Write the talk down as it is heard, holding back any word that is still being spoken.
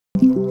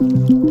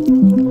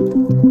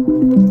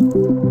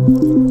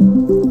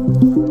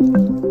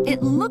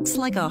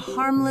like a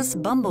harmless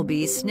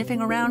bumblebee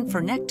sniffing around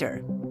for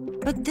nectar.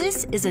 But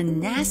this is a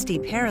nasty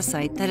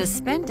parasite that has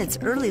spent its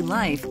early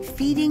life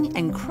feeding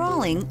and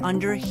crawling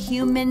under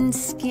human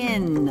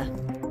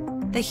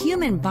skin. The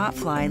human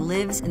botfly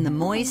lives in the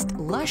moist,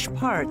 lush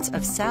parts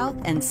of South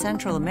and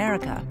Central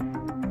America,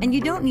 and you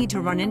don't need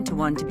to run into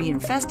one to be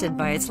infested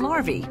by its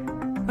larvae.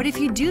 But if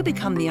you do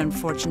become the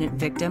unfortunate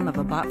victim of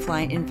a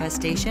botfly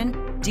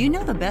infestation, do you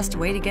know the best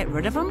way to get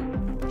rid of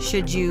them?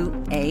 Should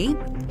you A.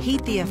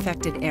 heat the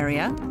affected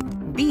area,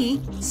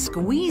 B.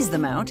 squeeze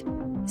them out,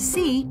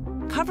 C.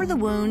 cover the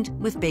wound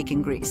with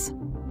bacon grease?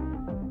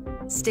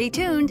 Stay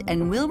tuned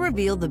and we'll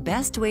reveal the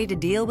best way to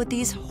deal with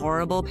these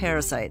horrible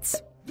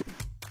parasites.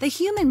 The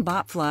human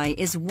botfly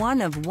is one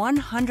of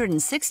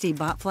 160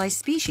 botfly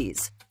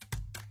species.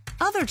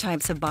 Other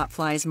types of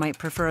botflies might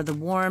prefer the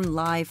warm,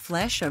 live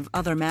flesh of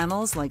other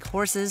mammals like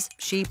horses,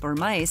 sheep, or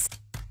mice,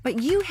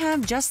 but you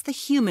have just the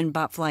human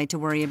botfly to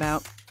worry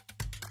about.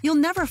 You'll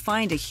never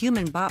find a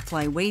human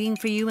botfly waiting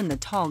for you in the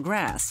tall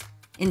grass.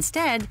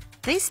 Instead,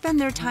 they spend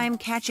their time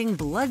catching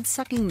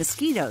blood-sucking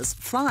mosquitoes,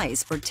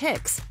 flies, or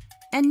ticks,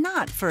 and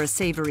not for a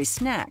savory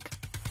snack.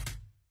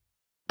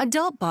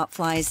 Adult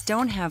botflies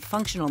don't have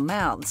functional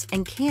mouths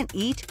and can't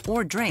eat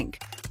or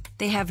drink.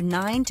 They have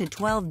 9 to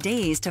 12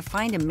 days to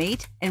find a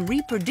mate and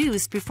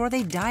reproduce before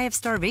they die of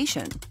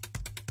starvation.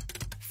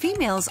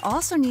 Females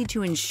also need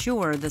to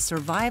ensure the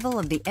survival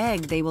of the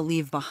egg they will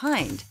leave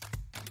behind,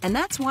 and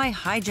that's why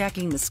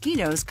hijacking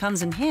mosquitoes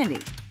comes in handy.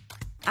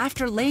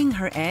 After laying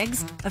her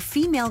eggs, a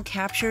female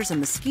captures a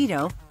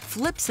mosquito,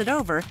 flips it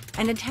over,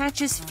 and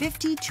attaches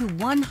 50 to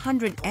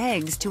 100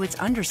 eggs to its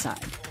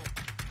underside.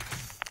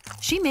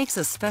 She makes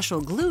a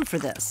special glue for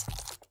this.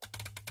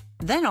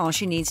 Then all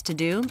she needs to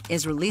do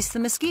is release the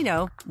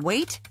mosquito,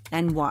 wait,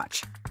 and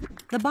watch.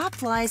 The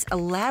botfly's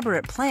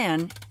elaborate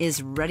plan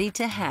is ready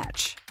to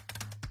hatch.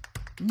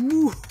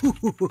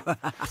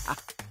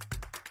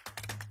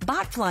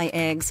 Botfly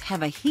eggs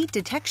have a heat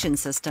detection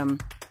system.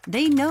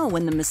 They know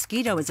when the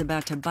mosquito is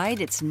about to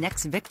bite its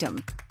next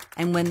victim.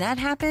 And when that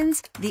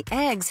happens, the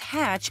eggs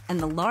hatch and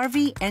the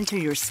larvae enter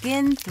your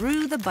skin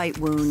through the bite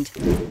wound.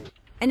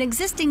 An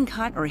existing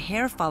cut or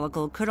hair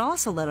follicle could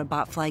also let a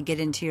botfly get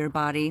into your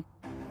body.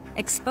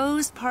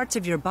 Exposed parts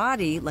of your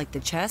body, like the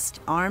chest,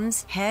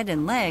 arms, head,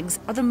 and legs,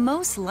 are the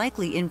most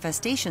likely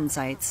infestation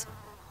sites.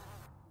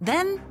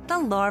 Then the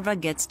larva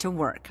gets to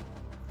work.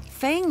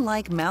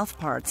 Fang-like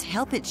mouthparts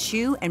help it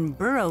chew and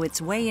burrow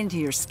its way into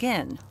your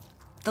skin.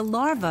 The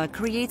larva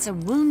creates a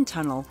wound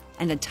tunnel,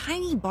 and a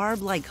tiny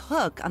barb-like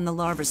hook on the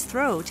larva's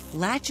throat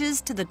latches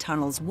to the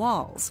tunnel's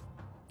walls.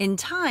 In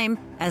time,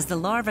 as the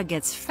larva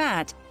gets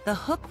fat, the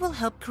hook will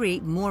help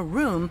create more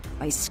room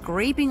by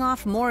scraping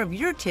off more of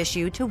your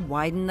tissue to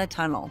widen the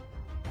tunnel.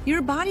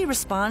 Your body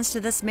responds to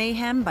this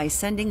mayhem by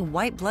sending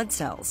white blood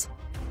cells.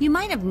 You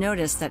might have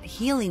noticed that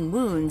healing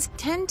wounds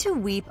tend to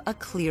weep a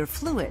clear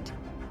fluid.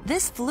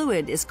 This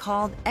fluid is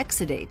called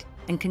exudate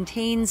and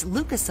contains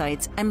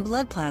leukocytes and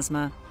blood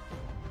plasma.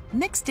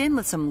 Mixed in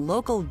with some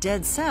local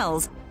dead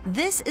cells,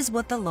 this is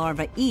what the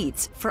larva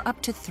eats for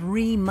up to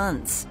 3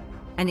 months.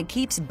 And it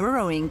keeps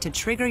burrowing to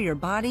trigger your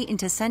body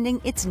into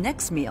sending its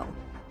next meal.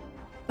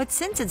 But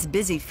since it's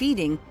busy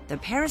feeding, the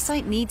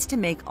parasite needs to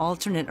make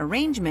alternate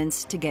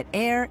arrangements to get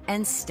air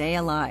and stay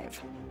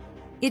alive.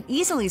 It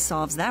easily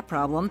solves that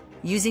problem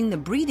using the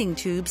breathing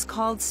tubes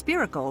called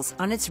spiracles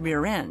on its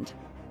rear end.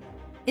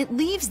 It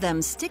leaves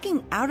them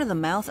sticking out of the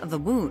mouth of the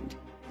wound.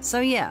 So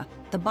yeah,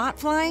 the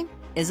botfly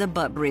is a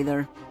butt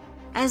breather.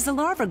 As the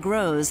larva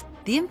grows,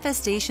 the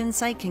infestation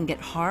site can get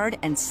hard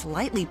and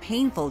slightly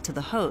painful to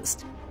the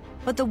host.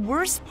 But the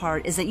worst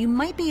part is that you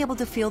might be able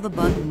to feel the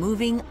bug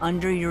moving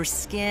under your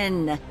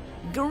skin.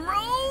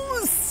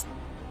 Gross!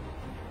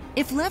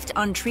 If left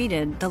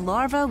untreated, the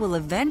larva will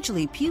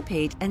eventually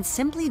pupate and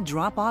simply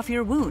drop off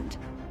your wound.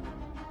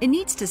 It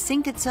needs to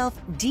sink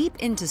itself deep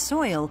into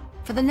soil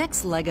for the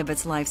next leg of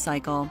its life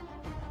cycle.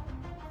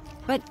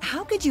 But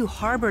how could you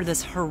harbor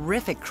this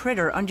horrific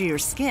critter under your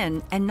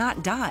skin and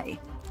not die?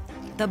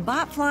 The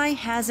botfly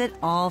has it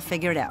all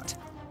figured out.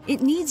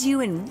 It needs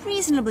you in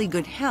reasonably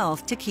good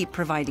health to keep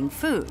providing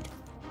food.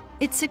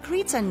 It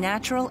secretes a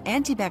natural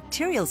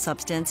antibacterial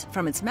substance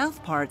from its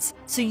mouthparts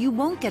so you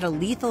won't get a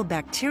lethal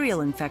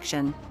bacterial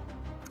infection.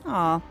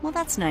 Aw, well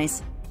that's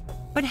nice.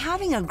 But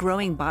having a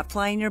growing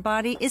botfly in your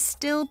body is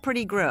still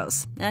pretty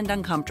gross and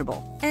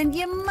uncomfortable, and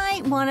you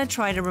might want to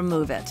try to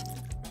remove it.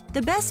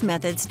 The best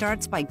method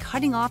starts by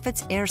cutting off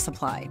its air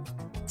supply.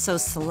 So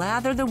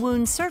slather the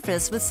wound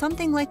surface with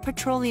something like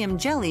petroleum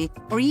jelly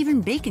or even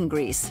bacon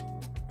grease.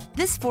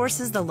 This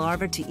forces the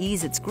larva to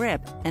ease its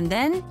grip, and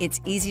then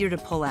it's easier to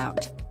pull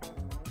out.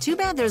 Too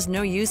bad there's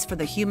no use for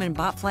the human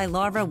botfly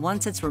larva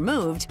once it's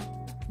removed.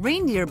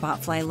 Reindeer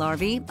botfly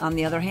larvae, on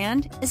the other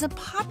hand, is a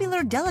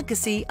popular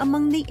delicacy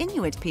among the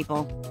Inuit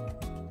people.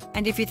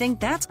 And if you think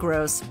that's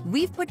gross,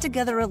 we've put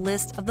together a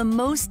list of the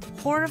most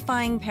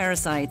horrifying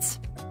parasites.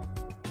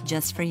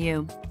 Just for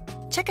you.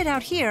 Check it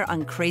out here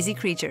on Crazy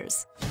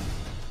Creatures.